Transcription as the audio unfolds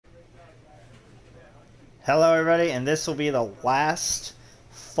Hello everybody, and this will be the last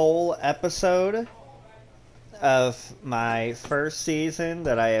full episode of my first season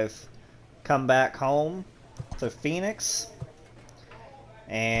that I have come back home to Phoenix.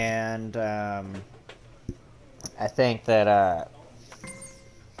 And I think that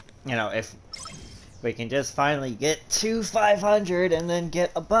if we can just finally get to 500 and then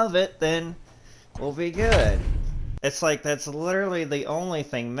get above it, then we'll be good. It's like that's literally the only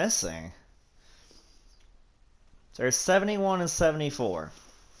thing missing. There's 71 and 74.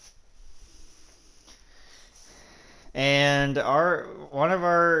 And one of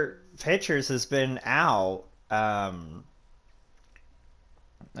our pitchers has been out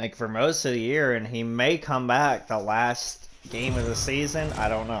like for most of the year, and he may come back the last game of the season. I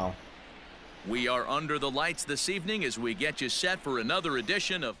don't know. We are under the lights this evening as we get you set for another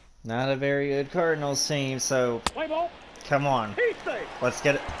edition of Not a very good Cardinals team, so come on. Let's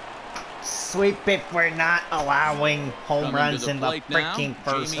get it. Sweep it. We're not allowing home runs in the freaking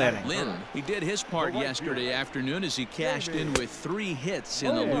first inning. Lynn, he did his part yesterday afternoon as he cashed in with 3 hits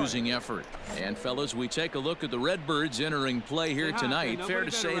in the losing effort. And fellas, we take a look at the Redbirds entering play here tonight. Fair to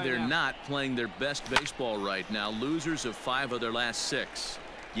say they're not playing their best baseball right now. Losers of 5 of their last 6.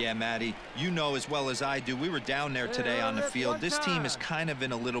 Yeah, Matty, you know as well as I do, we were down there today on the field. This team is kind of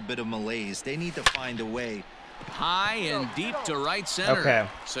in a little bit of malaise. They need to find a way. High and deep to right center. Okay.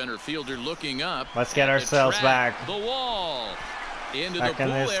 Center fielder looking up. Let's get ourselves back. The wall. Into back the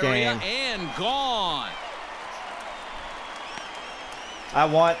pool in this area game. and gone. I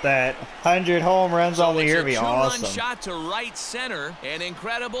want that 100 home runs on the year. Be awesome. Two-run shot to right center. An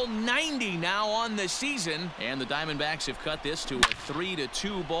incredible 90 now on the season. And the Diamondbacks have cut this to a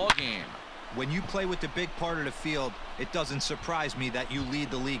 3-2 ball game. When you play with the big part of the field, it doesn't surprise me that you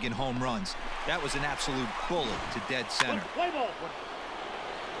lead the league in home runs. That was an absolute bullet to dead center.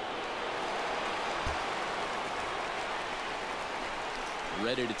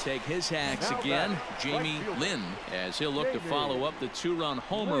 Ready to take his hacks again, Jamie Lynn, as he'll look to follow up the 2-run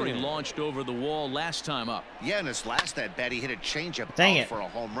homer he launched over the wall last time up. Yeah, in his last at-bat, he hit a changeup out for a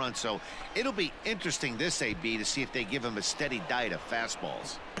home run, so it'll be interesting this AB to see if they give him a steady diet of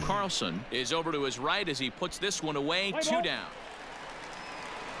fastballs. Carlson is over to his right as he puts this one away, 2 down.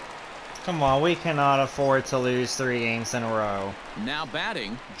 Come on, we cannot afford to lose 3 games in a row. Now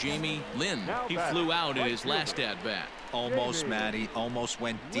batting, Jamie Lynn. He flew out in his last at-bat. Almost, Matty. Almost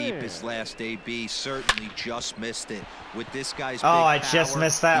went deep his last AB. Certainly just missed it. With this guy's big I power, just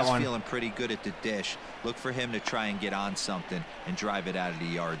missed that one. He's feeling pretty good at the dish. Look for him to try and get on something and drive it out of the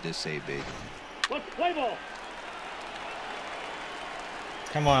yard this AB. Let's play ball.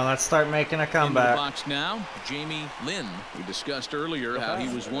 Come on, let's start making a In the comeback. box now, Jamie Lynn. We discussed earlier how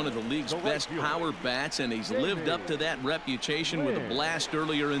he was one of the league's best power bats, and he's lived up to that reputation with a blast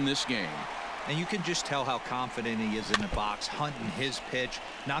earlier in this game. And you can just tell how confident he is in the box, hunting his pitch,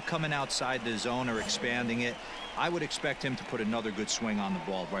 not coming outside the zone or expanding it. I would expect him to put another good swing on the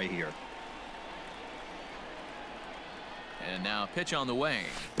ball right here. And now pitch on the way.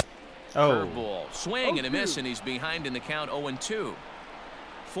 Oh. Curveball, swing and a miss, and he's behind in the count 0-2.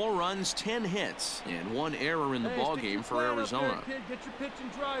 4 runs, 10 hits, and 1 error in the ballgame for Arizona. Get your pitch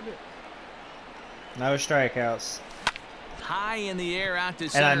and drive it. No strikeouts. High in the air out to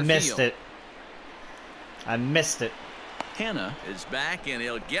center And I missed field. it. I missed it. Hanna is back, and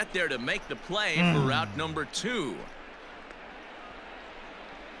he'll get there to make the play for route number 2.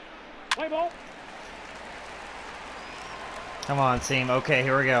 Play ball. Come on, team. Okay,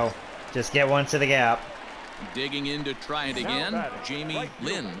 here we go. Just get one to the gap. Digging in to try it again, Jamie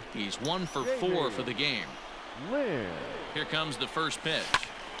Lynn. He's 1 for 4 for the game. Here comes the first pitch.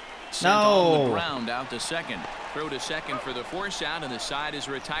 Sent on the ground out to second. Throw to second for the force out, and the side is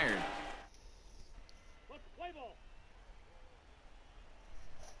retired.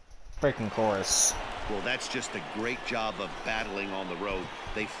 Freaking chorus. Well, that's just a great job of battling on the road.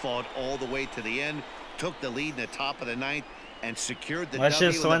 They fought all the way to the end, took the lead in the top of the 9th, and secured the Let's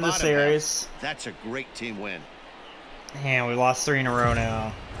W just in win the bottom series. half. That's a great team win. Man, we lost 3 in a row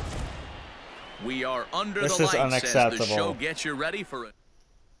now. We are under This the is lights unacceptable. as the show gets you ready for it.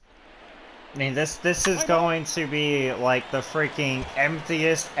 I mean, this is going to be like the freaking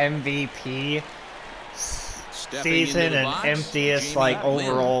emptiest MVP season and emptiest like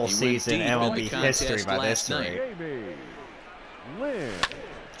overall season in MLB history by this rate.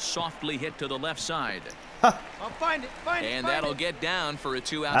 Softly hit to the left side. I'll find it. And that'll get down for a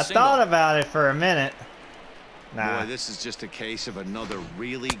 2-out I single. thought about it for a minute. Nah. Boy, this is just a case of another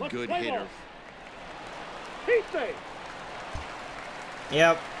really good hitter.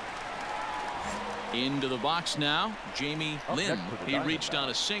 Yep. Into the box now, Jamie Lynn. He reached on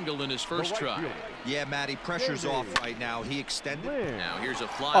a single in his first try. Yeah, Matty, pressure's off right now. He extended. Now here's a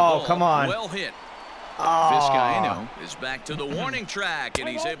fly ball. Oh, come on. Well hit. Oh. Vizcaino is back to the warning track, and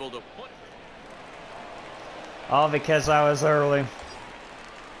he's able to put. All because I was early.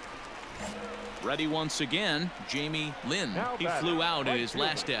 Ready once again, Jamie Lynn. He flew out in his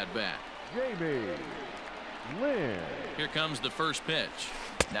last at-bat. Jamie Lynn. Here comes the first pitch.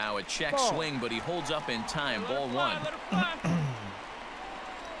 Now a check swing, but he holds up in time. Ball one.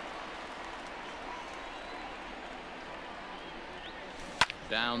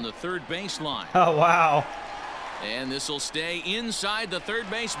 Down the third baseline. Oh, wow. And this will stay inside the third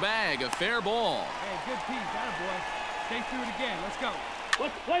base bag. A fair ball. Hey, good piece. Attaboy. Stay through it again. Let's go.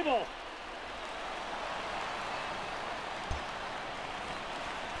 Let's play ball.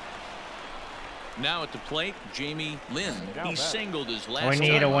 Now at the plate, Jamie Lynn. He singled his last We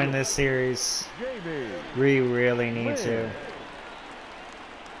need to time. win this series. We really need to.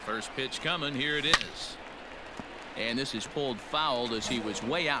 First pitch coming. Here it is. And this is pulled foul as he was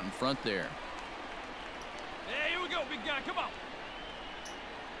way out in front there. Hey, here we go, big guy. Come on.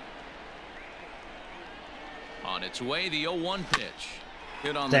 On its way, the 0-1 pitch.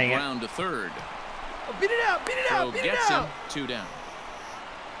 Hit on Dang the it. ground to third. Oh, beat it out. Beat it out. Throw Beat gets it out. him. 2 down.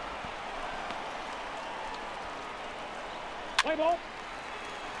 Play ball.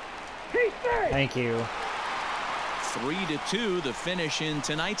 He's there. Thank you. 3-2 the finish in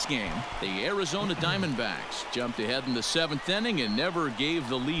tonight's game. The Arizona Diamondbacks jumped ahead in the 7th inning and never gave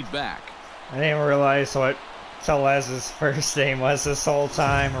the lead back. I didn't realize what Telez's first name was this whole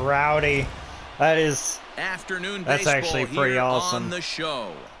time. Rowdy. That's Afternoon That's baseball actually pretty here awesome. on the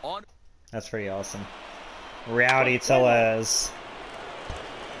show. pretty awesome. Rowdy Telez.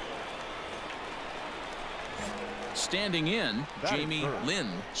 Standing in, Jamie Lynn,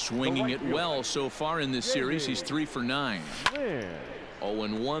 swinging it well so far in this series. He's 3 for 9.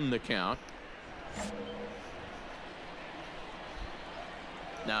 0-1 the count.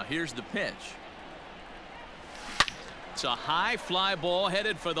 Now here's the pitch. It's a high fly ball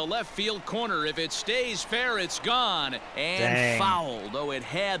headed for the left field corner. If it stays fair, it's gone and Dang. foul, though it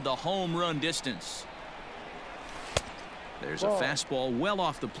had the home run distance. There's a fastball well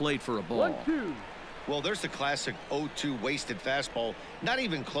off the plate for a ball. 1-2. Well, there's the classic 0-2 wasted fastball. Not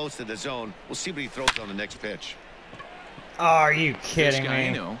even close to the zone. We'll see what he throws on the next pitch. Oh, are you kidding me?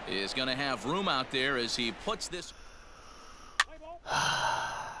 Vizcaino is going to have room out there as he puts this. Play ball.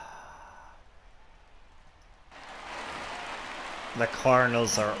 The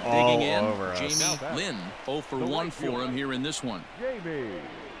Cardinals are all Digging in, over us. Jamie Lynn, 0 for 1 for him here in this one. Jamie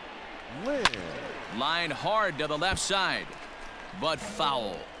Lynn. Line hard to the left side, but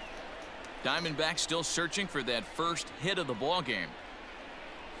foul. Diamondbacks still searching for that first hit of the ball game.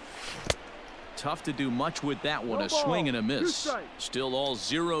 Tough to do much with that one. A swing and a miss. Still all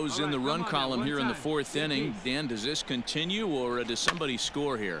zeros in the run column here in the 4th inning. Dan, does this continue or does somebody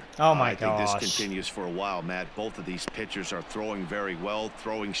score here? Oh my I think gosh. this continues for a while, Matt. Both of these pitchers are throwing very well,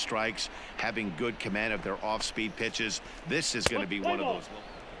 throwing strikes, having good command of their off-speed pitches. This is going to be one of those.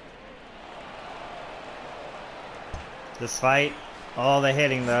 Despite all the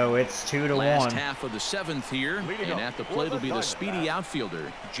hitting, though, it's 2-1. Last half of the 7th here, and at the plate will be the speedy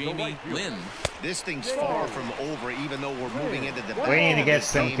outfielder, Jamie Lynn. This thing's far from over, even though we're moving into the. We need to get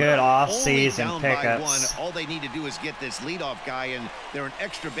some good off-season Only down by pickups. one. All they need to do is get this leadoff guy, and they're an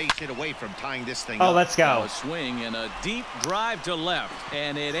extra base hit away from tying this thing Oh, up. let's go. A swing and a deep drive to left,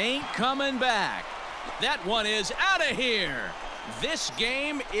 and it ain't coming back. That one is out of here. This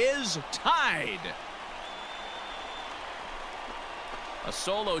game is tied. A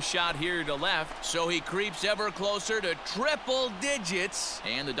solo shot here to left, so he creeps ever closer to triple digits.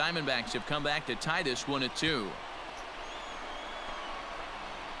 And the Diamondbacks have come back to tie this one at 2.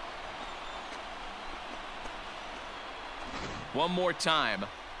 One more time.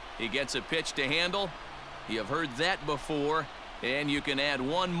 He gets a pitch to handle. You have heard that before. And you can add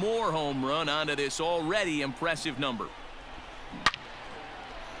one more home run onto this already impressive number.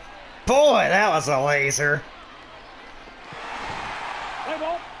 Boy, that was a laser. Play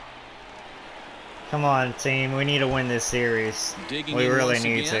ball. Come on, team. We need to win this series. Digging We in really once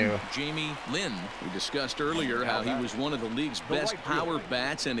need again, to. Jamie Lynn. We discussed earlier how he was one of the league's best power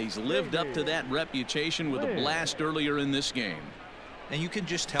bats, and he's lived up to that reputation with a blast earlier in this game. And you can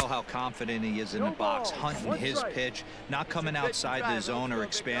just tell how confident he is in the box, hunting his pitch, not coming outside the zone or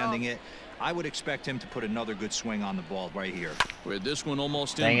expanding it. I would expect him to put another good swing on the ball right here. With this one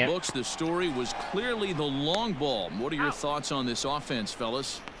almost Dang in it. books, the story was clearly the long ball. What are your thoughts on this offense,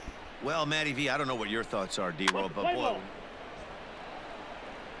 fellas? Well, Matty V, I don't know what your thoughts are, D-Roll, but Play boy. ball.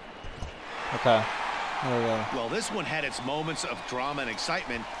 Okay. There we go. Well, this one had its moments of drama and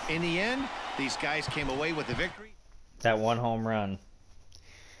excitement. In the end, these guys came away with the victory. That one home run.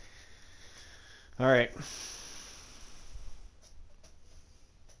 All right.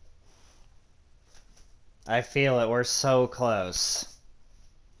 I feel it. We're so close.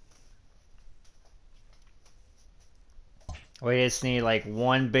 We just need like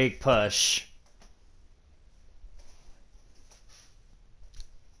one big push.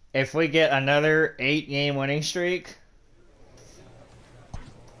 If we get another 8-game winning streak,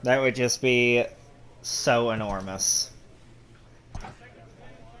 that would just be so enormous.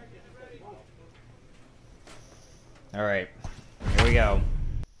 All right, here we go.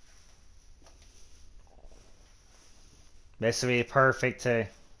 This would be perfect to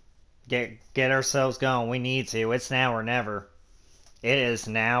get ourselves going. We need to. It's now or never. It is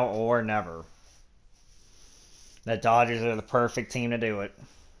now or never. The Dodgers are the perfect team to do it.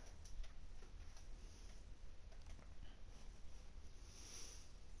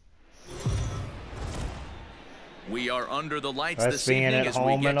 We are under the lights Us this being evening at as we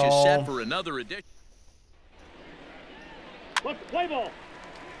home get and you all. set for another edition. Let's play ball.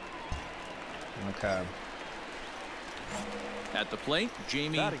 Okay. At the plate,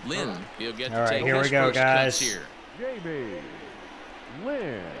 Jamie Lynn. He'll get All to right, take here his we go, first cuts guys. here. Jamie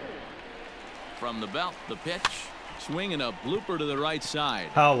Lynn. From the belt, the pitch. Swinging a blooper to the right side.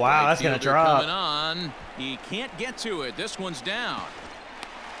 Oh, wow, that's going to fielder drop. Coming on. He can't get to it. This one's down.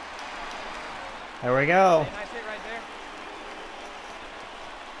 There we go. Nice hit right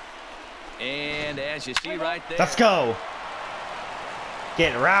there. And as you see right there. Let's go.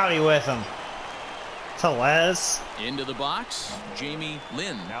 Getting rowdy with him. Telez. Into the box, Jamie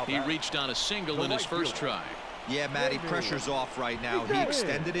Lynn. He reached on a single in his first try. Yeah, Matty, pressure's off right now. He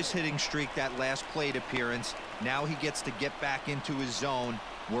extended his hitting streak that last plate appearance. Now he gets to get back into his zone,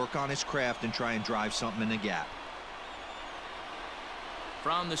 work on his craft, and try and drive something in the gap.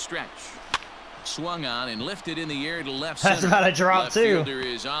 From the stretch. Swung on and lifted in the air to left That's center. about a drop, Left too. fielder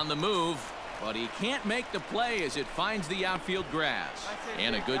is on the move, but he can't make the play as it finds the outfield grass.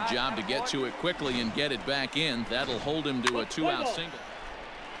 And a good job to get to it quickly and get it back in. That'll hold him to a 2-out single.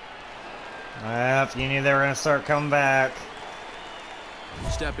 Yep, you knew they were going to start coming back.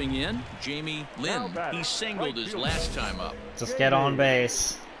 Stepping in, Jamie Lynn. He singled his last time up. Just get on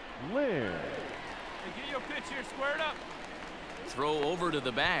base. Lynn. Hey, get your pitch here squared up. Throw over to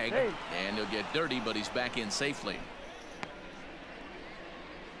the bag, and he'll get dirty, but he's back in safely.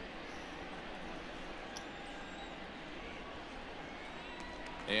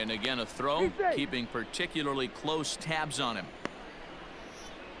 And again a throw, keeping particularly close tabs on him.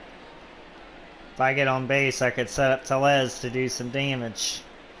 If I get on base, I could set up Telez to do some damage.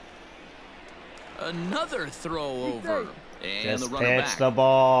 Another throw over. And Just the runner pitch back. the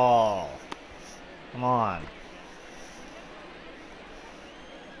ball. Come on.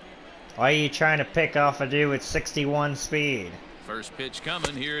 Why are you trying to pick off a dude with 61 speed? First pitch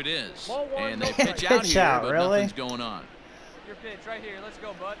coming, here it is. Ball one, And they no pitch strike. out Pitch here, out, but really? nothing's going on. Your pitch right here. Let's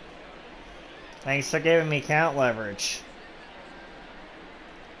go, bud. Thanks for giving me count leverage.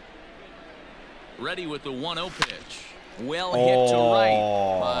 Ready with the 1-0 pitch. Well hit to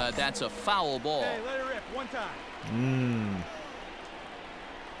right, but that's a foul ball. Hey, let it rip one time.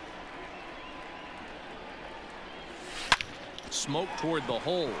 Smoke toward the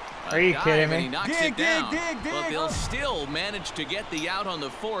hole. Are you Dive, kidding and me? he knocks it down. But they'll still manage to get the out on the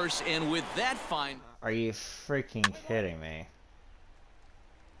force, and with that fine. Are you freaking kidding me?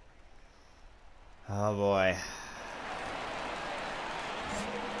 Oh boy.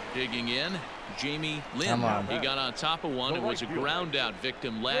 Digging in, Jamie Lynn. Come on. He got on top of one and was a ground out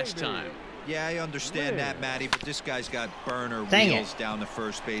victim last time. Yeah, I understand that, Matty, but this guy's got burner Dang wheels it. down the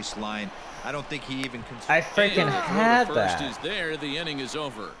first base line. I don't think he even I considers. freaking And had the first that. is there. The inning is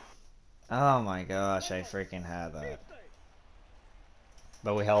over. Oh my gosh, I freaking had that.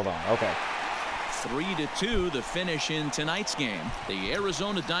 But we held on. Okay. 3-2 the finish in tonight's game. The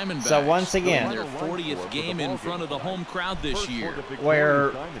Arizona Diamondbacks. So once again, win their 40th game in front of the home crowd this year.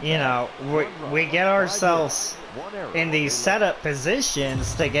 where, you know, we get ourselves in these setup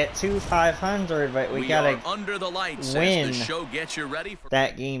positions to get to 500, but we gotta are under the lights win as the show gets you ready for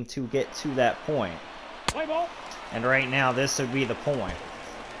that game to get to that point. Play ball. And right now, this would be the point.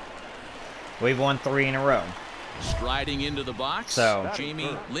 We've won 3 in a row. striding into the box. So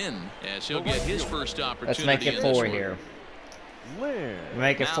Jamie Lynn, as he'll get his first opportunity. let's make it in this 4 one. here. We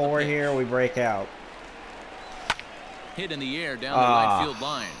make it Now 4 the pitch. here, we break out. Hit in the air down the right field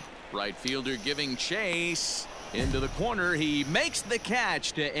line. Right fielder giving chase into the corner. He makes the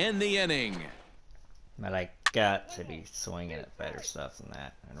catch to end the inning. But I got to be swinging at better stuff than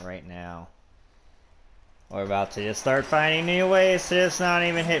that. And right now, We're about to just start finding new ways to just not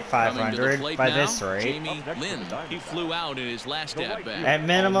even hit 500 by this rate. Jamie Lynn, he flew out in his last at bat. At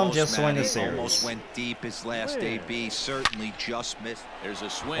minimum, just win the He series. almost went deep his last AB. Certainly just missed. There's a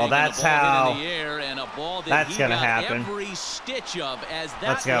swing. Well, that's and a ball how hit in the air, and a ball that that's he gonna got happen. every stitch of, as that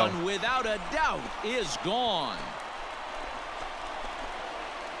Let's go. one, without a doubt, is gone.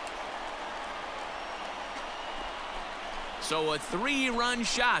 So a 3-run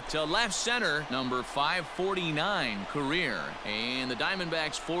shot to left center, number 549 career. And the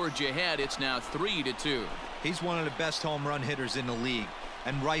Diamondbacks forge ahead. It's now 3-2. He's one of the best home run hitters in the league,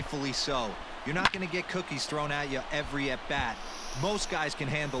 and rightfully so. You're not going to get cookies thrown at you every at-bat. Most guys can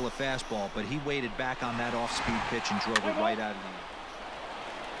handle a fastball, but he waited back on that off-speed pitch and drove it right out of the air.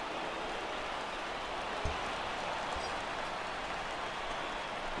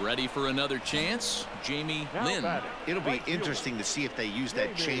 Ready for another chance, Jamie Lynn. It'll be interesting to see if they use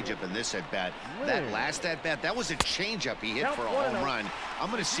that changeup in this at-bat. That last at-bat, that was a changeup he hit for a home run. I'm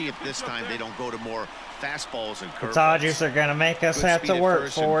going to see if this time they don't go to more fastballs and curveballs. The Dodgers are going to make us have to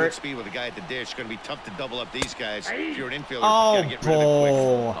work for it. Good speed with the guy at the dish. It's going to be tough to double up these guys. If you're an infielder, Oh, you got to get rid of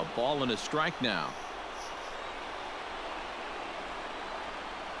it quick. A ball and a strike now.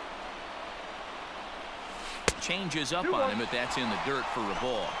 Changes up on him, but that's in the dirt for a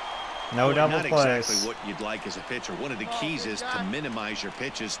ball. No Well, double not plays. exactly what you'd like as a pitcher. One of the keys is to minimize your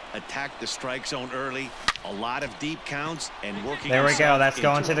pitches, attack the strike zone early, a lot of deep counts, and working. There we go. yourself That's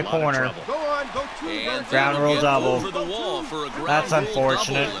going into to the a lot of corner. trouble. Go on, go two. And Ground that'll rule get double. over the wall for a ground That's rule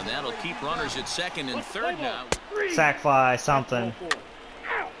unfortunate. double, and that'll keep runners at second and third now. Sack fly, something.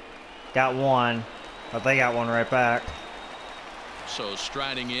 Got one, but they got one right back. So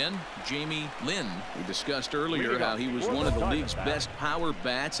striding in, Jamie Lynn. We discussed earlier how he was one of the league's best power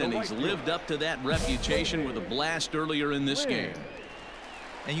bats, and he's lived up to that reputation with a blast earlier in this game.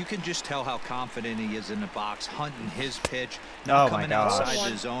 And you can just tell how confident he is in the box, hunting his pitch, Oh, not my coming gosh.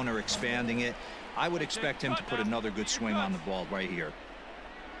 outside the zone or expanding it. I would expect him to put another good swing on the ball right here.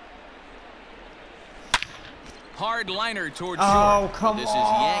 Hard liner towards Oh, short. come This is yanked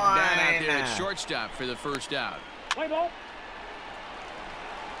down out on. there at shortstop for the first out. Play ball.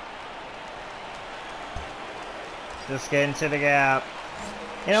 Just get into the gap.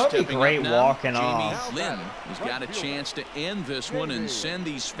 You know, it'd be Stepping great up now, walking Jamie off. Lynn. He's got a chance to end this one and send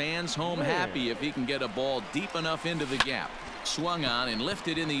these fans home happy if he can get a ball deep enough into the gap. Swung on and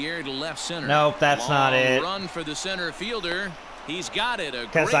lifted in the air to left center. Nope, that's not Long it. Run for the center fielder. He's got it. A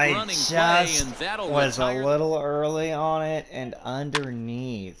Because great I running play, and just that'll was a retire. little early on it and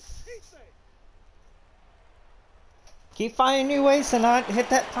underneath. Keep finding new ways to not hit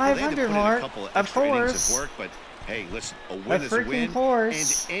that Well, they had to 500 put in a mark, couple of extra innings course. of work, but hey, listen, a win is a freaking win,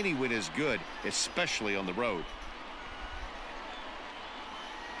 course. and any win is good, especially on the road.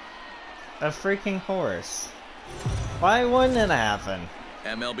 A freaking horse. Why wouldn't it happen?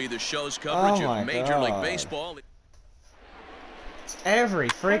 MLB The Show's coverage Oh my of Major League God. Baseball. It's every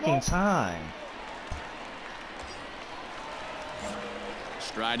freaking time.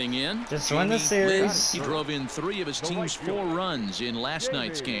 Striding in. Just win the Jamie Lynn. series. He drove in 3 of his team's 4 runs in last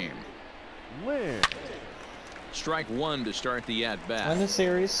night's game. Strike 1 to start the Win at-bat. the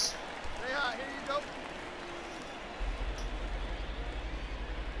series. Here you go.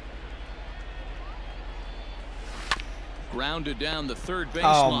 Grounded down the third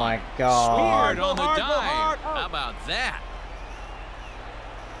baseline. Oh my God. Scored on the Hard, go dive. hard. How about that?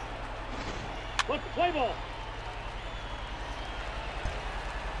 Let's play ball.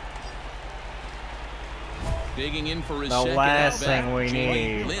 Digging in for his The second last at-bat, thing we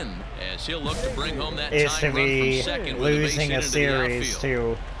Jamie need Lynn, as he'll look to bring home that Is tying to run from be second with a base losing hit a into the series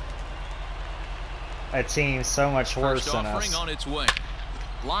outfield. to a team so much worse First than offering us. on its way.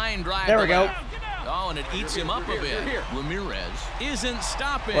 Line drive. There to we go. left. Oh, and it eats him up a bit. Ramirez isn't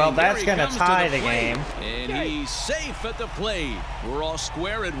stopping. Well, Here that's he going to comes tie the the plate, game. And he's safe at the plate. We're all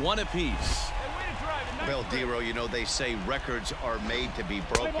square at 1 apiece. Well, Dero, you know, they say records are made to be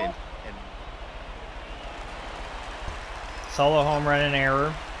broken. And Solo home run and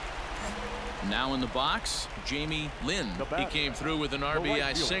error. Now in the box, Jamie Lynn. He came through with an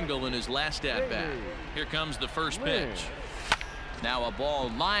RBI single in his last at-bat. Here comes the first pitch. Now a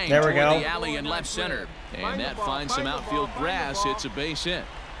ball lined There we toward go. the alley in left center. And that finds some outfield grass. It's a base hit.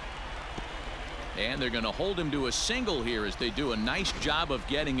 And they're going to hold him to a single here as they do a nice job of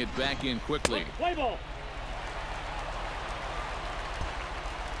getting it back in quickly. Play ball.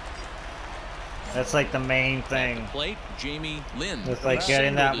 That's like the main At thing. the plate, Jamie Lynn. Just like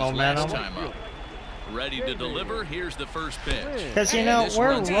getting that Singled his last momentum. time up. Ready to deliver. Here's the first pitch. Because, you And know, this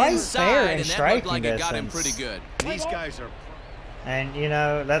we're one's right inside, there in and that looked striking like it got him distance. pretty good. these guys are And, you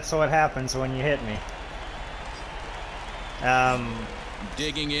know, that's what happens when you hit me.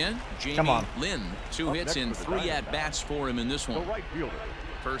 Digging in, Come Jamie on. Lynn. 2 hits in 3 at-bats for him in this one.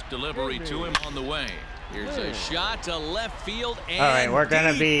 First delivery to him on the way. Here's a shot to left field. And all right, we're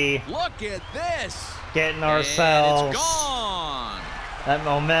gonna be look at this. getting And ourselves it's gone. that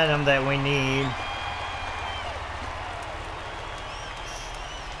momentum that we need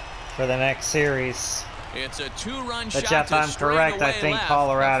for the next series. It's a 2-run But shot Jeff, to I'm correct. I straightaway think left,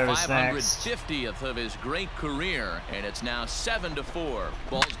 Colorado the is next. 550th of his great career, and it's now 7-4.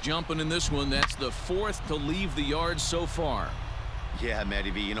 Ball's jumping in this one. That's the 4th to leave the yard so far. Yeah, Matty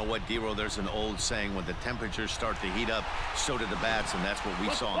V, you know what, D-Roll, there's an old saying, when the temperatures start to heat up, so do the bats, and that's what we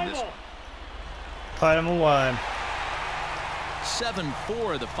saw in this one. Put him away.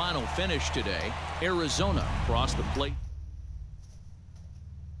 7-4 the final finish today. Arizona crossed the plate.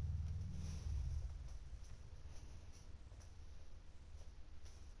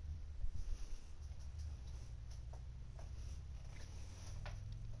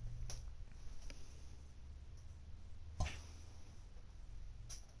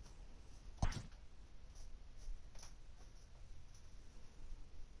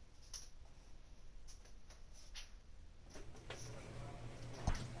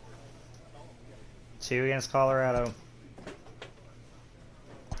 Two against Colorado.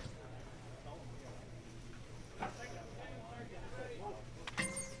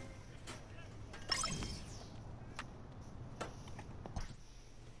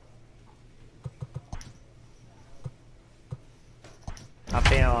 I'm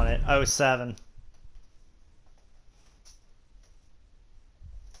feeling it. 07.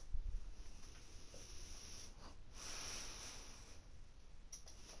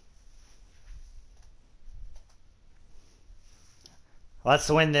 Let's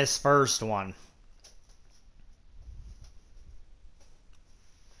win this first one.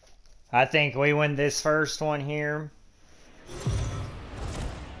 I think we win this first one here.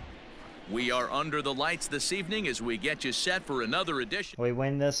 We are under the lights this evening as we get you set for another edition. We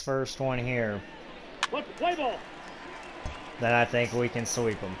win this first one here. Let's play ball. Then I think we can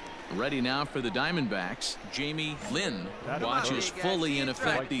sweep them. Ready now for the Diamondbacks. Jamie Lynn watches fully in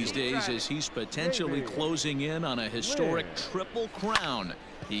effect these days as he's potentially closing in on a historic triple crown.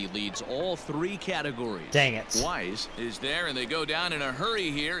 He leads all 3 categories. Dang it. Wise is there, and they go down in a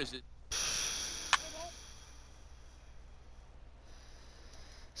hurry here. Is it?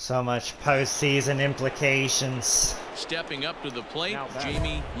 So much postseason implications. Stepping up to the plate,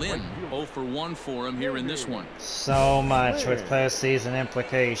 Jamie Lynn. 0 for 1 for him here in this one. So much with postseason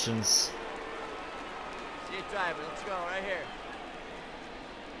implications. See you driving. Let's go right here.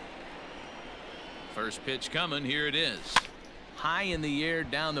 First pitch coming. Here it is. High in the air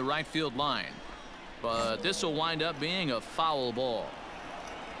down the right field line. But this will wind up being a foul ball.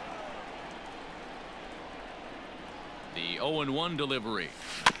 The 0-1 delivery.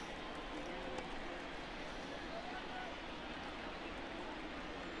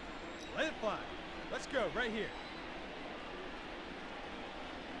 Let it fly. Let's go right here.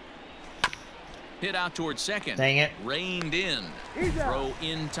 Hit out towards second. Dang it. Reined in. He's out. Throw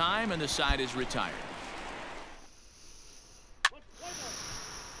in time, and the side is retired.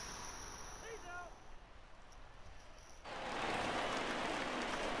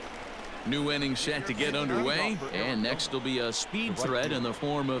 New inning set to get underway, and next will be a speed threat in the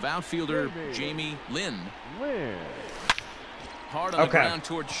form of outfielder Jamie Lynn. Hard on the ground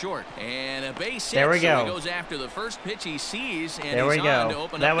towards short, and a base hit. There we go. So he goes after the first pitch he sees, and There we he's on to go.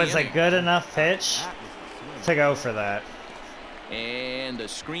 open That up the was a inning. good enough pitch to go for that. And the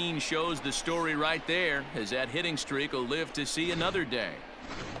screen shows the story right there, as that hitting streak will live to see another day.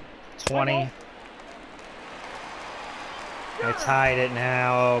 20. They tied it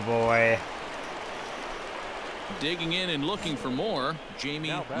now. Oh boy. Digging in and looking for more,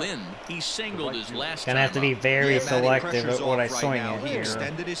 Jamie Lynn. He singled his last Gonna have to be time up. very Matty, selective pressure's at what I off right swing now. at He here.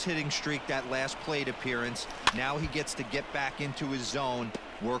 extended his hitting streak that last plate appearance. Now he gets to get back into his zone,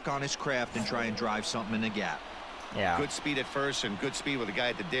 work on his craft, and try and drive something in the gap. Yeah. Good speed at first and good speed with a guy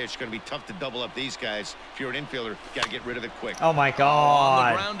at the dish. Going to be tough to double up these guys. If you're an infielder, got to get rid of it quick. Oh my On the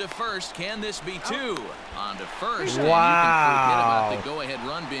God. ground to first. Can this be 2? On to first. And Wow. you can forget about the go-ahead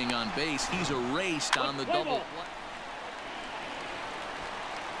run being on base. He's erased on the double play.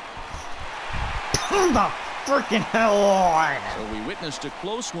 Come the freaking hell on. So we witnessed a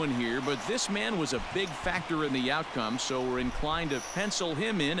close one here, but this man was a big factor in the outcome, so we're inclined to pencil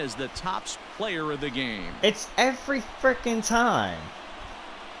him in as the top player of the game. It's every freaking time.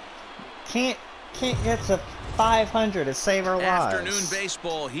 Can't get to 500 to save our lives. Afternoon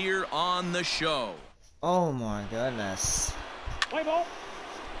baseball here on the show. Oh my goodness. Play ball.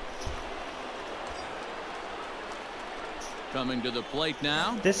 Coming to the plate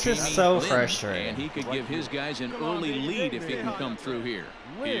now. This is Jamie so Lynn, frustrating. and he could give his guys an early lead if he can come through here.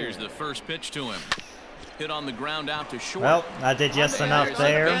 Here's the first pitch to him. Hit on the ground out to short. Well, I did just enough There's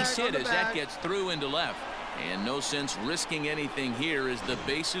there. a base hit as that gets through into left. And no sense risking anything here as the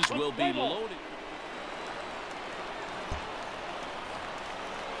bases will be loaded.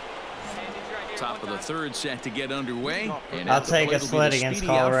 Top of the third set to get underway. And I'll take a split against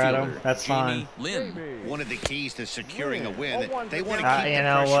Colorado. That's fine. Lynn. One of the keys to securing a win. They want to keep You the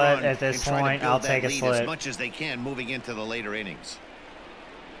know pressure what? on At this and try to point, build I'll that take a lead split. as much as they can moving into the later innings.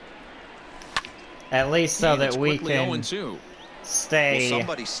 At least so And that it's we quickly can 0-2. stay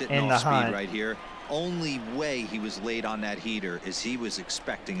Somebody's sitting in the off speed hunt. right here. Only way he was late on that heater is he was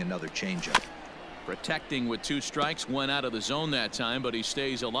expecting another changeup. Protecting with 2 strikes, went out of the zone that time, but he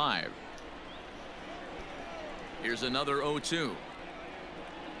stays alive. Here's another 0-2.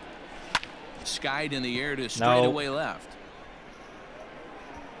 Skied in the air to straightaway left.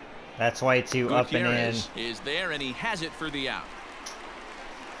 That's way too up and in. Gutierrez is there, and he has it for the out.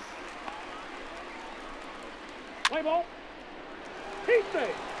 Play ball. Keep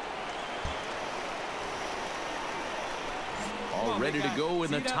it. All ready to go in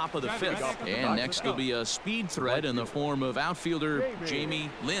the top of the 5th. And next will be a speed threat in the form of outfielder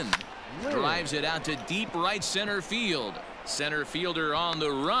Jamie Lynn. Drives it out to deep right center field. Center fielder on the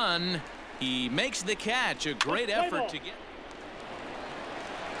run. He makes the catch. A great effort to get.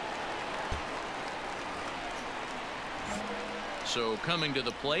 So coming to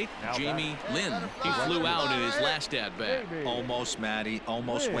the plate, Jamie Lynn. He flew out in his last at bat. Almost, Matty.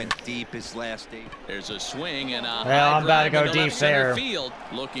 Almost went deep his last 8. There's a swing and a Well, high I'm about to drive go into deep left center there. field.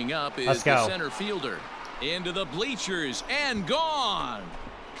 Looking up is Let's the go. center fielder. Into the bleachers and gone.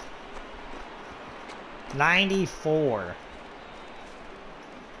 94.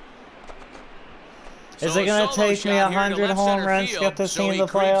 Is So it going to solo take me shot here to 100 left home center runs to field. get this So team he to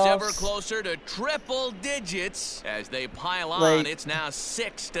the creeps ever playoffs? closer to triple digits as they pile on. Like- It's now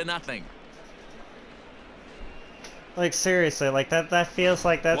 6-0. Like, seriously, like that feels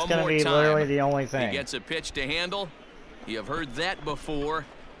like that's One going to more be time. literally the only He thing. gets a pitch to handle. You've heard that before.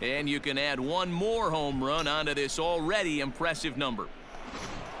 And you can add one more home run onto this already impressive number.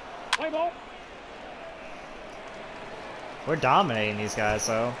 Play ball. We're dominating these guys,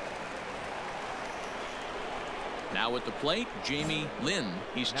 though. Now at the plate, Jamie Lynn.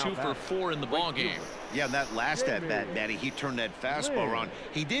 He's 2 for 4 in the ballgame. Yeah, that last at bat, Matty, he turned that fastball around.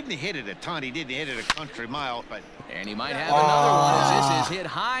 He didn't hit it a ton. He didn't hit it a country mile, but And he might have another one as this is hit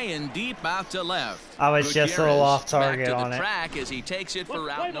high and deep out to left. I was just a little Gutierrez off target back to on the it. track as he takes it for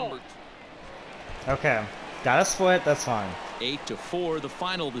out number Okay. Got a split, that's fine. 8-4, the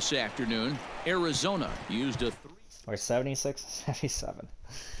final this afternoon. Arizona used a 3. Or 76, 77.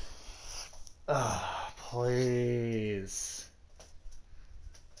 Oh, please.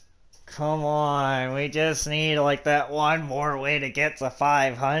 Come on, we just need like that one more way to get to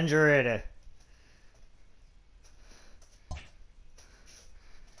 500.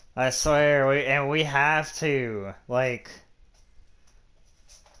 I swear, we have to. Like,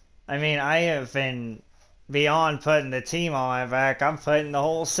 I mean, I have been beyond putting the team on my back. I'm putting the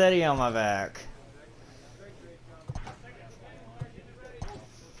whole city on my back.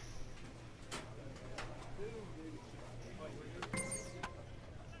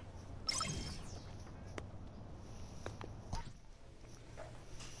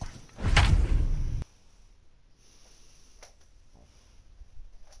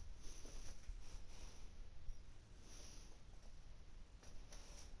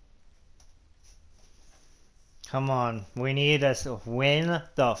 Come on, we need to win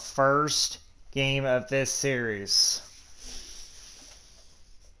the first game of this series.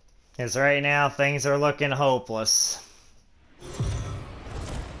 Because right now, things are looking hopeless.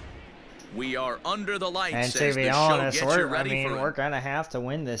 We are under the lights And as to be the honest, show gets you ready for we're going to have to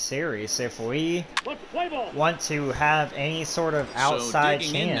win this series if we Let's play ball. want to have any sort of outside so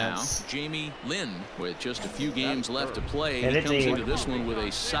digging in now, chance. Jamie Lynn, with just a few games left to play, Hit he it comes deep. into this one with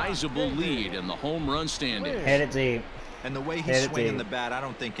a sizable lead in the home run standing. Hit it deep. And the way Hit he's it swinging deep. the bat, I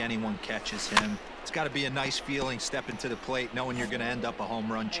don't think anyone catches him. It's got to be a nice feeling stepping to the plate knowing you're going to end up a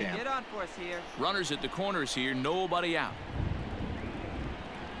home run champ. Get on for us here. Runners at the corners here, nobody out.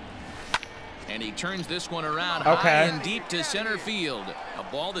 And he turns this one around high Okay. and deep to center field. A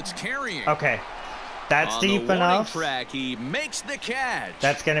ball that's carrying. Okay. That's On deep the warning enough. track, he makes the catch.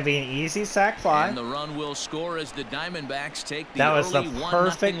 That's going to be an easy sac fly. And the run will score as the Diamondbacks take the That was the early 1-0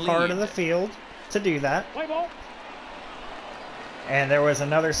 perfect part lead. of the field to do that. Play ball. And there was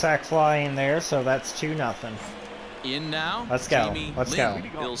another sac fly in there, so that's 2-0. In now, Let's go. Jamie Let's Lynn.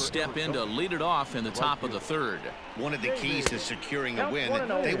 go. He'll step in to lead it off in the top of the third. One of the keys to securing a win,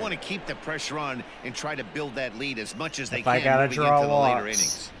 they want to keep the pressure on and try to build that lead as much as they If can I gotta moving draw into the later walks,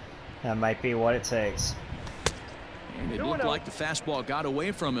 innings. that might be what it takes. And it looked like the fastball got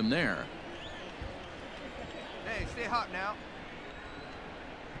away from him there. Hey, stay hot now.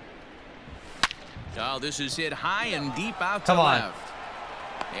 Oh, this is hit high and deep out to Come on. left.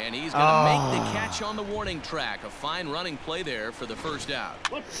 And he's going to make the catch on the warning track. A fine running play there for the first out.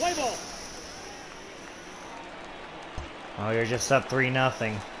 Let's play ball. Oh, you're just up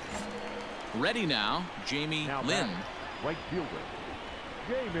 3-0. Ready now, Jamie Lynn. Right fielder.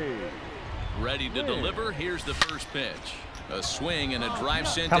 Jamie. Ready to deliver. Here's the first pitch. A swing and a drive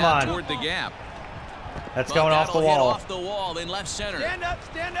sent Come out on. toward the gap. That's But going off the that'll hit wall. off the wall in left center. Stand up,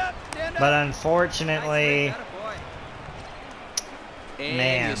 stand up, stand up. But unfortunately, Nice, attaboy. And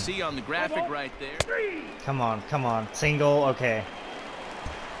Man. you see on the graphic right there. come on, come on. Single, okay.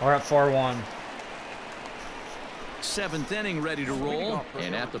 We're at 4-1. Seventh inning ready to roll.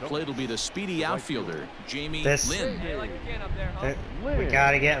 And at the plate will be the speedy outfielder, Jamie This- Lynn. Hey, like you can up there, huh? We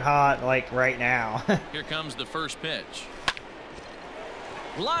gotta get hot, like, right now. Here comes the first pitch.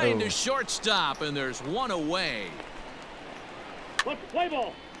 Line Oh. to shortstop, and there's one away. Let's play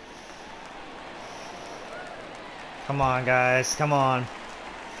ball. Come on, guys. Come on.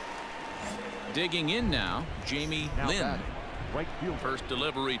 Digging in now, Jamie Lynn. Right fielder. First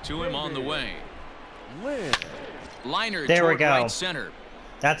delivery to him on the way. Lynn. Liner There we toward go. right center.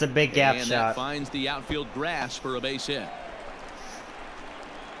 That's a big gap And that shot. finds the outfield grass for a base hit.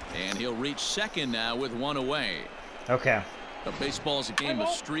 And he'll reach second now with one away. Okay. But baseball's a game of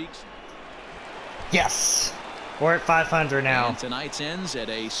streaks. Yes! We're at 500 now. And tonight's ends at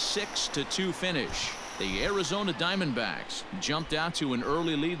a 6-2 finish. The Arizona Diamondbacks jumped out to an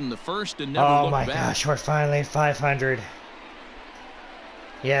early lead in the first and never Oh looked my back. gosh, we're finally at 500.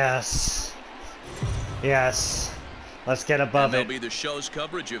 Yes. Yes. Let's get And above there'll it. be the show's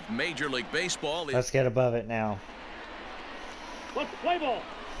coverage of Major League Baseball. Let's get above it now. Let's play ball.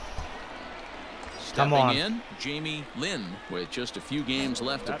 Stepping on. in, Jamie Lynn. With just a few games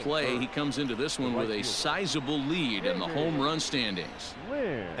left to play, he comes into this one with a sizable lead in the home run standings.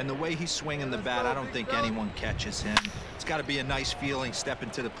 Lynn. And the way he's swinging the bat, I don't think anyone catches him. It's got to be a nice feeling stepping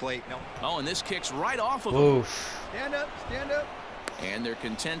to the plate. No. Oh, and this kicks right off of him. Oof. Stand up, stand up. And they're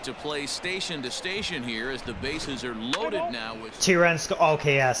content to play station to station here as the bases are loaded now with 2-run score.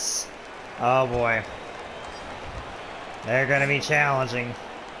 Okay, yes. Oh boy. They're gonna be challenging.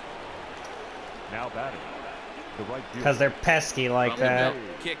 Now batting. The right fielder. Because they're pesky like from the that.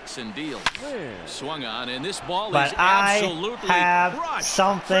 belt, kicks and deals. Lynn. Swung on, and this ball But is I absolutely have crushed.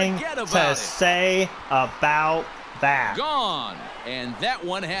 something Forget to about it. say about that. Gone, and that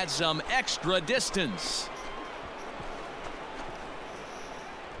one had some extra distance.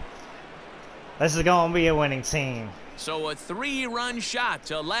 This is going to be a winning team. So a 3-run shot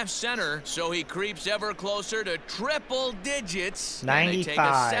to left center, so he creeps ever closer to triple digits. And they take a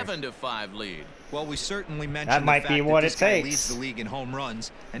 95. 7-5 lead. Well, we certainly mentioned That might the be fact what that it this guy takes. leads the league in home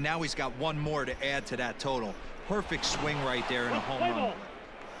runs, and now he's got one more to add to that total. Perfect swing right there in a home run.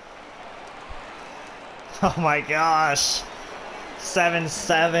 Oh my gosh.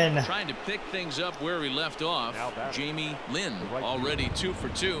 7-7. Trying to pick things up where he left off. Jamie Lynn already 2 for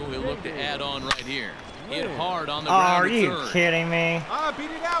 2. He'll look to add on right here. Hit hard on the Oh, ground are to you third. kidding me? Ah,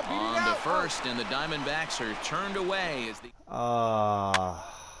 beat it out, beat it On out. to first, and the Diamondbacks are turned away as the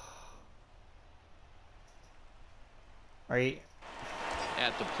Are you...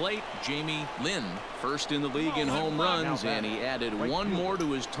 at the plate, Jamie Lynn, first in the league in home runs, and he added one more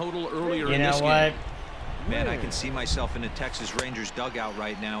to his total earlier You in know this what? game. Man, I can see myself in the Texas Rangers dugout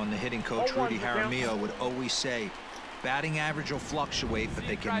right now, and the hitting coach Rudy Jaramillo would always say, batting average will fluctuate, but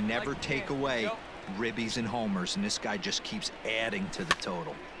they can never take away ribbies and homers, and this guy just keeps adding to the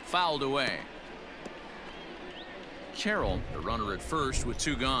total. Fouled away. Carroll, the runner at first with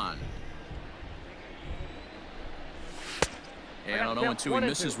 2 gone. And on 0-2, he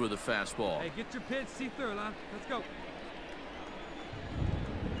misses with a fastball. Hey, get your pitch, see through, lad. Let's go.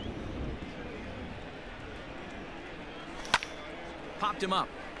 Popped him up.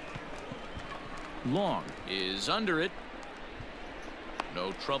 Long is under it.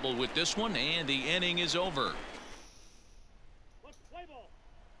 No trouble with this one, and the inning is over. Let's play ball.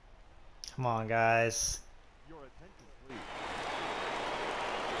 Come on, guys. Your attention, please.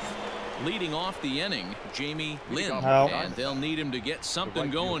 Leading off the inning, Jamie Lynn. Oh. And they'll need him to get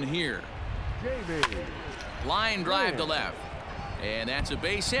something going here. Jamie. Line drive to left. And that's a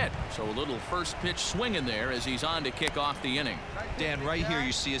base hit. So a little first pitch swing in there as he's on to kick off the inning. Dan, right here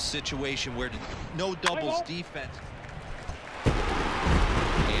you see a situation where no doubles defense. An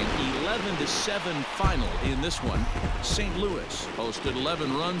 11-7 final in this one. St. Louis posted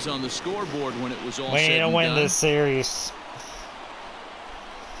 11 runs on the scoreboard when it was all said and done. We need to win this series.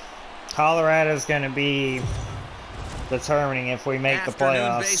 Colorado's going to be determining if we make the playoffs.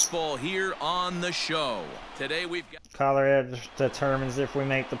 Afternoon baseball here on the show. Today we've got Colorado determines if we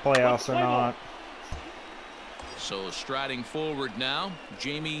make the playoffs or not. So striding forward now,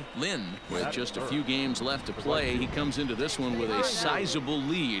 Jamie Lynn with just a few games left to play. He comes into this one with a sizable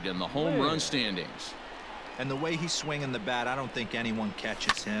lead in the home run standings. And the way he's swinging the bat, I don't think anyone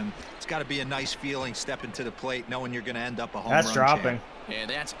catches him. It's got to be a nice feeling stepping to the plate knowing you're going to end up a home run. That's dropping. Champ. And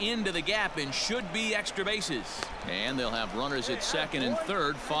that's into the gap and should be extra bases. And they'll have runners at second and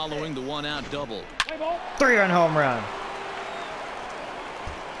third following the one-out double. 3-run home run.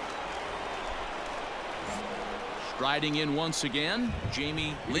 Striding in once again,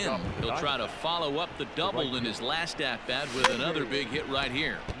 Jamie Lynn. He'll try to follow up the double in his last at-bat with another big hit right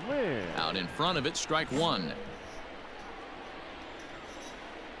here. Out in front of it, strike one.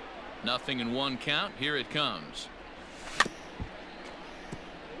 Nothing in one count. Here it comes.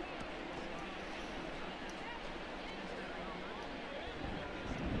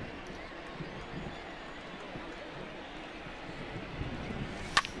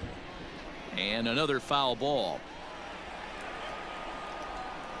 And another foul ball.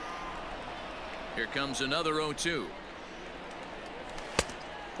 Here comes another 0-2.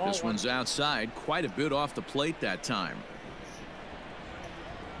 This one's outside, quite a bit off the plate that time.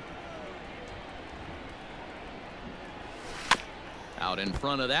 Out in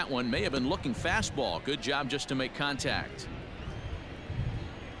front of that one, may have been looking fastball. Good job just to make contact.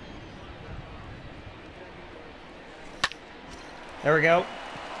 There we go.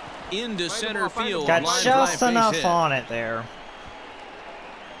 Into center field. Got line just drive enough base hit. on it there.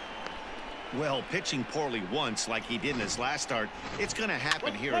 Well, pitching poorly once like he did in his last start, it's going to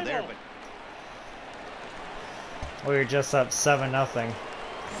happen here or there, but We were just up 7-0.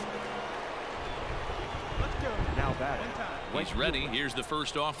 Now batting. He's ready. Here's the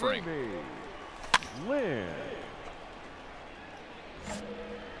first offering. Lynn.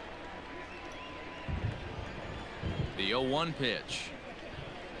 The 0-1 pitch.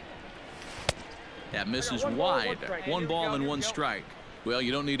 That misses wide. 1 ball and 1 strike. Well,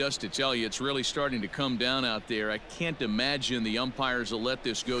 you don't need us to tell you, it's really starting to come down out there. I can't imagine the umpires will let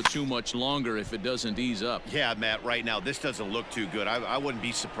this go too much longer if it doesn't ease up. yeah, Matt, right now this doesn't look too good. I wouldn't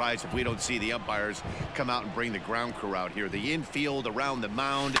be surprised if we don't see the umpires come out and bring the ground crew out here. The infield around the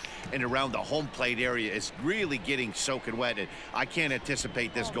mound and around the home plate area is really getting soaking wet, and I can't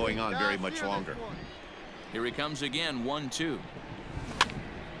anticipate this going on very much longer. Here he comes again, 1-2.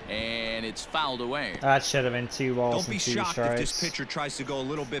 And it's fouled away. That should have been 2 balls Don't be and 2 shocked strikes. if this pitcher tries to go a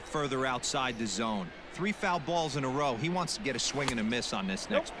little bit further outside the zone. 3 foul balls in a row. He wants to get a swing and a miss on this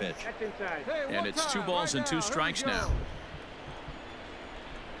next pitch. That's inside. And it's 2 balls and 2 strikes now.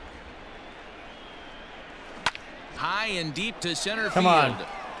 High and deep to center Come field. on.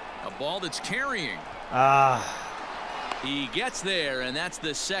 A ball that's carrying. He gets there, and that's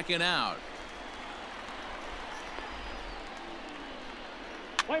the second out.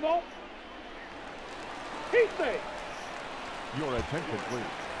 Play ball. He's safe. Your attention, please.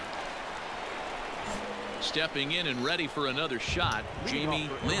 Stepping in and ready for another shot, Jamie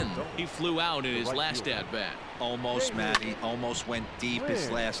Lynn. He flew out in his last at-bat. Almost, Matty. Almost went deep his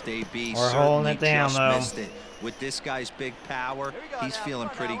last AB. We're holding Certainly it down, just though. missed it. With this guy's big power, he's feeling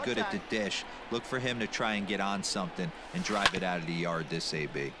pretty good at the dish. Look for him to try and get on something and drive it out of the yard this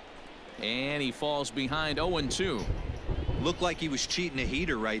AB. And he falls behind 0-2. Looked like he was cheating a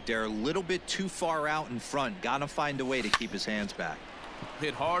heater right there. A little bit too far out in front. Gotta find a way to keep his hands back.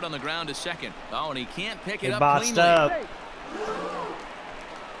 Hit hard on the ground to second. Oh, and he can't pick it He up botched cleanly. up.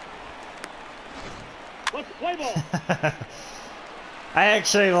 Let's play ball. I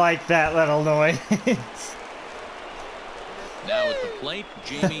actually like that little noise. Now at the plate,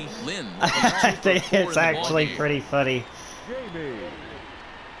 Jamie Lynn. I think it's actually pretty funny. Jamie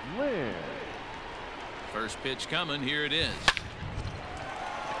Lynn. First pitch coming. Here it is.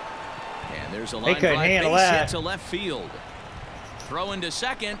 And there's a He line couldn't drive handle base hit that. to left field. Throw into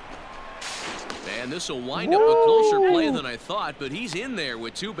second. And this will wind up a closer play than I thought, but he's in there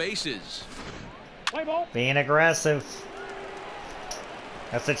with 2 bases. Play ball. Being aggressive.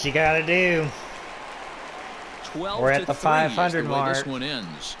 That's what you gotta do. 12 We're to at the 3 500 is the way mark. this one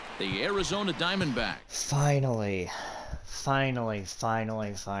ends. The Arizona Diamondbacks. Finally. Finally.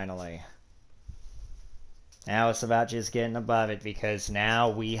 Now it's about just getting above it because now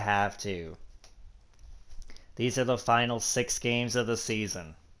we have to. These are the final 6 games of the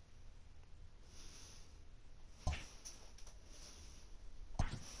season.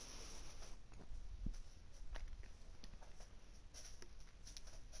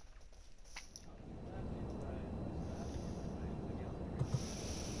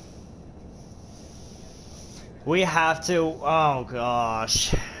 We have to, oh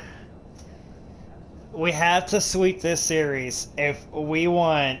gosh. We have to sweep this series if we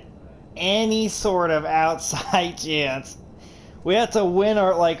want any sort of outside chance. We have to win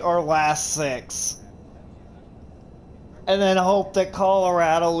our last 6. And then hope that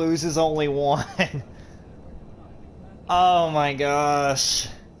Colorado loses only 1. Oh my gosh.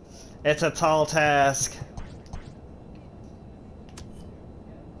 It's a tall task.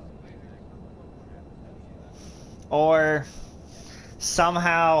 Or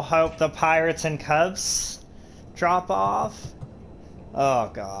somehow hope the Pirates and Cubs drop off. Oh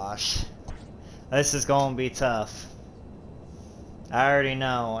gosh. This is going to be tough. I already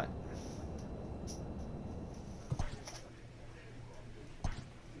know it.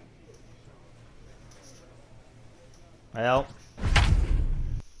 Well.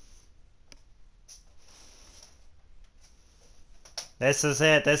 This is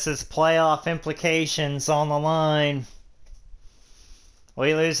it. This is playoff implications on the line.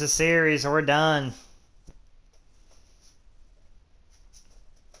 We lose the series, we're done.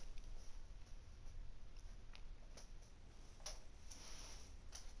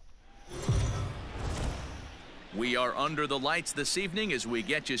 We are under the lights this evening as we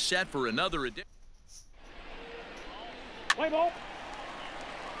get you set for another edition. Play ball.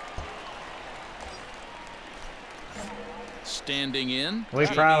 Standing in. We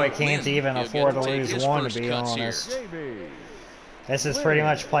probably can't even He'll afford to get lose his 1, first to be cuts here. honest. Jamie. This is pretty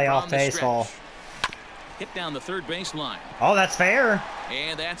much playoff From the baseball. stretch. Hit down the third baseline. Oh, that's fair.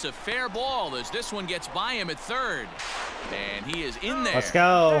 And that's a fair ball as this one gets by him at third. And he is in there. Let's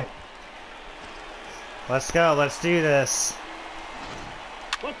go. Let's go. Let's do this.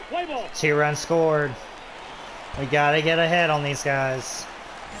 Play ball. 2 runs scored. We gotta get ahead on these guys.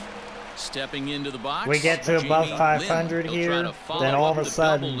 Stepping into the box. We get to above Jamie 500 Lynn. He'll try here, to follow then all up of a the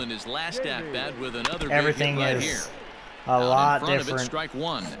sudden, double in his last at bat with another big everything hit right is here. a Out lot in front different. Of it, strike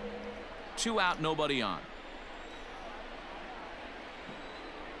 1. 2 out, nobody on.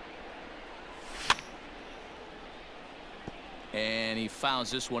 And he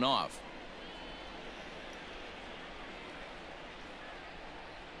fouls this one off.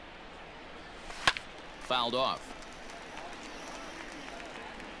 Fouled off.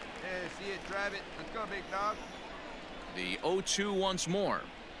 Yeah, see it, drive it. Let's go, big dog. The 0-2 once more.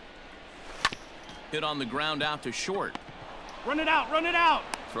 Hit on the ground out to short. Run it out, run it out.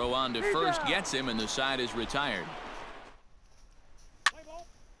 Throw on to first gets him, and the side is retired. Play ball.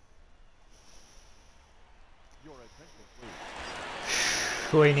 Your attention,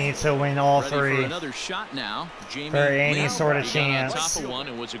 please. We need to win all Ready for 3 another shot now. Jamie for any Lynn. sort of He got on chance. top of one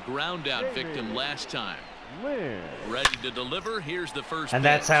and was a ground out victim last time. Lynn. Ready to deliver. Here's the first And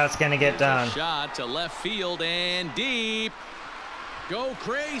that's pitch. how it's gonna get done. Shot to left field and deep. Go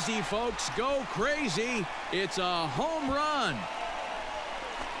crazy, folks. Go crazy. It's a home run.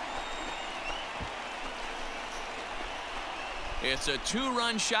 It's a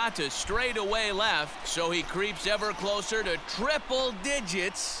 2-run shot to straightaway left, so he creeps ever closer to triple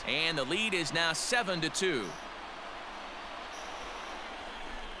digits, and the lead is now 7-2.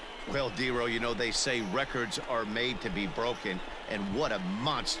 Well, Dero, you know, they say records are made to be broken, and what a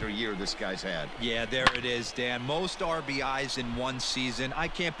monster year this guy's had. Yeah, there it is, Dan. Most RBIs in one season. I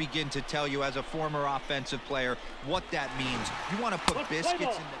can't begin to tell you as a former offensive player what that means. You want to put biscuits in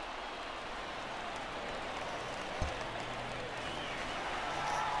the...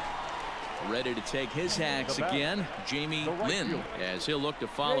 Ready to take his hacks again, Jamie Lynn, as he'll look to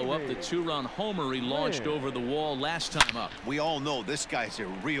follow up the 2-run homer he launched over the wall last time up. We all know this guy's a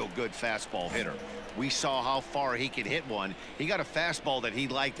real good fastball hitter. We saw how far he could hit one. He got a fastball that he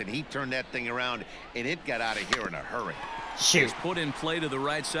liked, and he turned that thing around, and it got out of here in a hurry. Shoot. He's put in play to the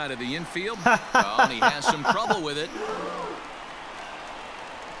right side of the infield. And he has some trouble with it.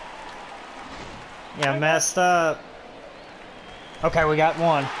 Yeah, messed up. Okay, we got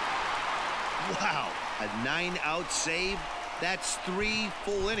 1. Wow, a 9-out save? That's 3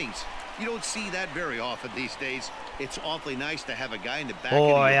 full innings. You don't see that very often these days. It's awfully nice to have a guy in the back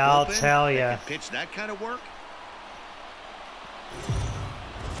Boy, of your I'll bullpen tell that ya. can pitch that kind of work.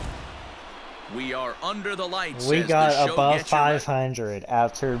 We are under the lights. We as the got show above gets you right. 500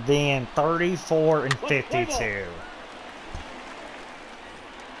 after being 34 and 52.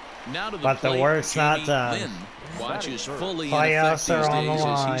 Now to the But the plate, work's not Jamie done. Lynn watches fully in Playoffs effect are these on the days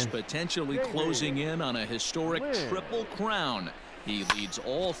as he's line. potentially closing in on a historic triple crown. He leads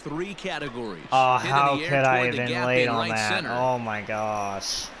all 3 categories. Oh, Hit in how the air could I toward have the been gap late in on right that? center. Oh my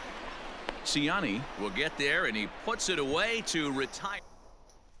gosh. Ciani will get there, and he puts it away to retire.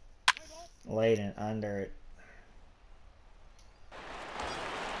 Late and under it.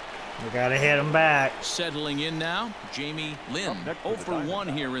 We gotta hit him back. Settling in now, Jamie Lynn. 0 for 1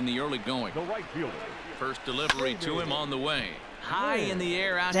 here in the early going. The right fielder. First delivery to him on the way. High in the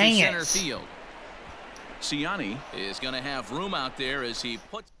air out to Dang center it. field. Ciani is going to have room out there as he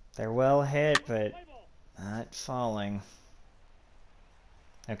puts. They're well hit, but not falling.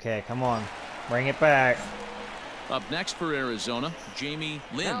 Okay, come on. Bring it back. Up next for Arizona, Jamie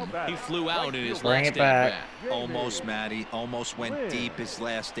Lynn. He flew out in his Bring last it back. at-bat. Almost, Matty. Almost went deep his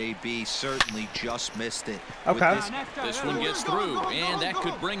last AB. Certainly just missed it. With Okay. This one gets through, and that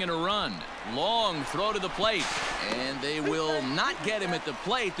could bring in a run. Long throw to the plate, and they will not get him at the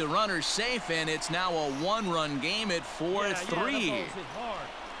plate. The runner's safe, and it's now a 1-run game at 4-3.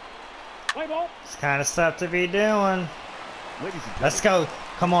 It's kind of stuff to be doing. Ladies and Let's go.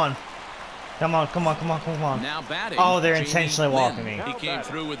 Come on. Come on, come on, come on, come on. Now batting. Oh, they're Jamie intentionally Lynn. walking me. He came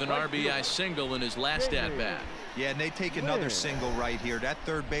through with an RBI single in his last at-bat. Yeah, and they take another single right here. That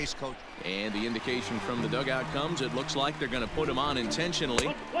third base coach. And the indication from the dugout comes, it looks like they're going to put him on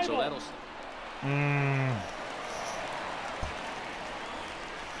intentionally. So that'll...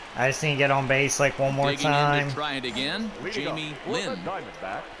 I just need to get on base like one more Digging in time. to try it again, Jamie Lynn.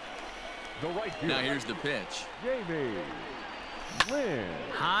 Diamondback. The right fielder. Now here's the pitch. Jamie Lynn.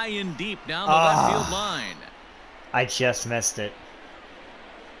 High and deep down the left field line. I just missed it.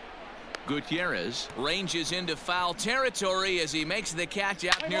 Gutierrez ranges into foul territory as he makes the catch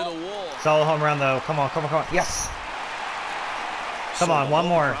out near the wall. Solo home run though. Come on, come on, come on. Yes. Come So on, the one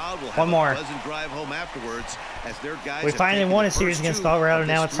home more. crowd will have One a more. pleasant drive home afterwards as their guys We have finally taken won the a series first against 2 Colorado. of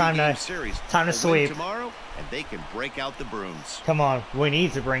Now this it's time to 3-game series. time to They'll win sweep. tomorrow, and they can break out the brooms. Come on, we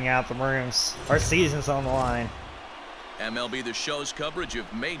need to bring out the brooms. Our season's on the line. MLB The Show's coverage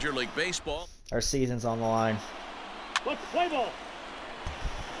of Major League Baseball. Our season's on the line. Let's play ball.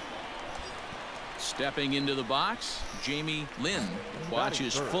 Stepping into the box, Jamie Lynn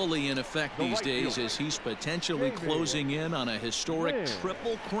watches fully in effect these days as he's potentially closing in on a historic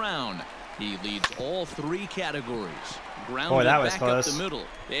triple crown. He leads all 3 categories. Grounded Boy, that was back close. up the middle,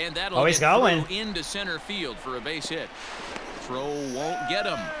 and that'll Oh, he's get going. through into center field for a base hit. Throw won't get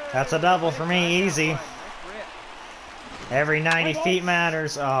him. That's a double for me, easy. Every 90 feet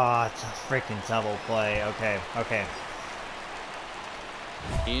matters. Oh, it's a freaking double play. Okay, okay.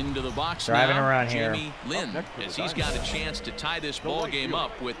 Into the box Driving now, a run here. Jamie Lynn, as he's got a chance to tie this ball game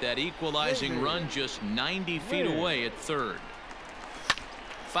up with that equalizing run just 90 feet away at third.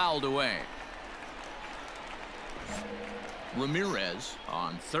 Fouled away. Ramirez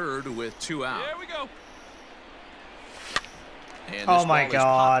on third with 2 out. There we go. And Oh this my ball is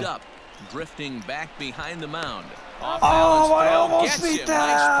God. popped up, drifting back behind the mound. Off Oh, balance I throw almost gets beat him. that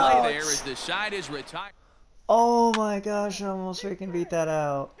Nice out. play there as the side is retired. Oh my gosh, I almost freaking beat that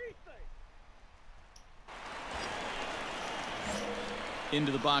out.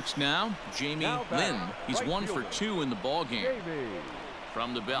 Into the box now, Jamie Lynn. He's 1 for 2 in the ball game. Jamie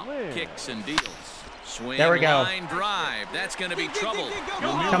From the belt, Lynn. kicks and deals. Swing, There we go. line drive. That's going to be trouble.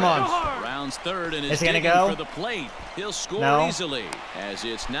 Come on. Rounds third and is Is he gonna digging go? for the plate. He'll score No. easily as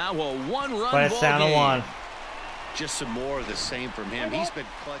it's now a 1-run But it's ball down to game. 1. Just some more of the same from him. He's been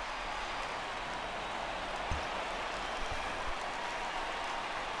clutch.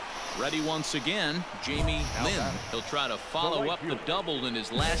 Ready once again, Jamie Lynn. He'll try to follow up the double in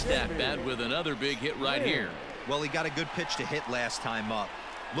his last at-bat with another big hit right here. Well, he got a good pitch to hit last time up.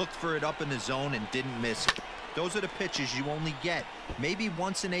 Looked for it up in the zone and didn't miss it. Those are the pitches you only get. Maybe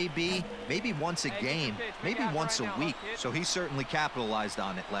once an AB, maybe once a game, maybe once a week. So he certainly capitalized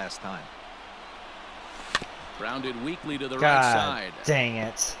on it last time. Grounded weakly to the right God side. dang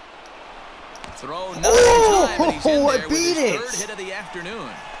it. Throw not in time, and he's in I there with beat his it. third hit of the afternoon.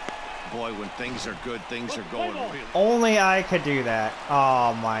 Boy, when things are good, things are going really. Only I could do that.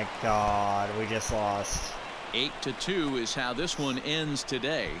 Oh my God, we just lost. 8-2 is how this one ends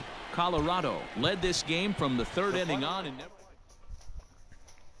today. Colorado led this game from the third inning on and never.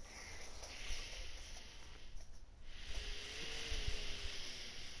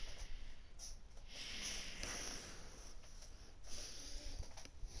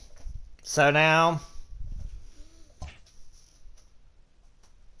 So now,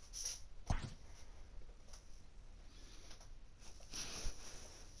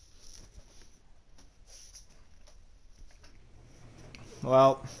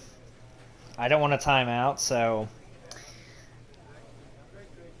 well, I don't want a timeout, so...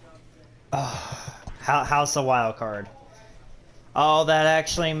 Oh, how's the wild card? Oh, that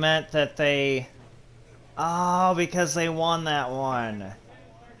actually meant that they... Oh, because they won that one.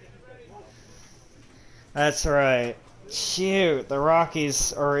 That's right. Shoot, the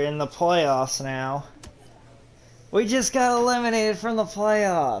Rockies are in the playoffs now. We just got eliminated from the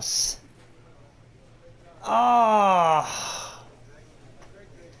playoffs. Oh.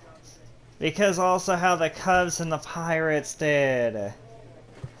 Because also how the Cubs and the Pirates did.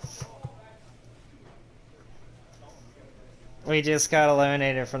 We just got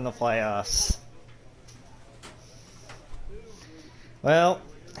eliminated from the playoffs. Well,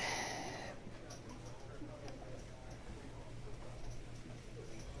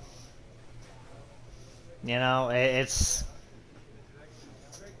 you know, it's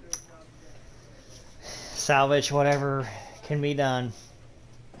salvage whatever can be done.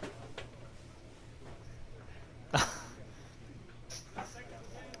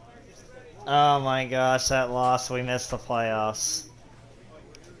 Oh my gosh, that loss, we missed the playoffs.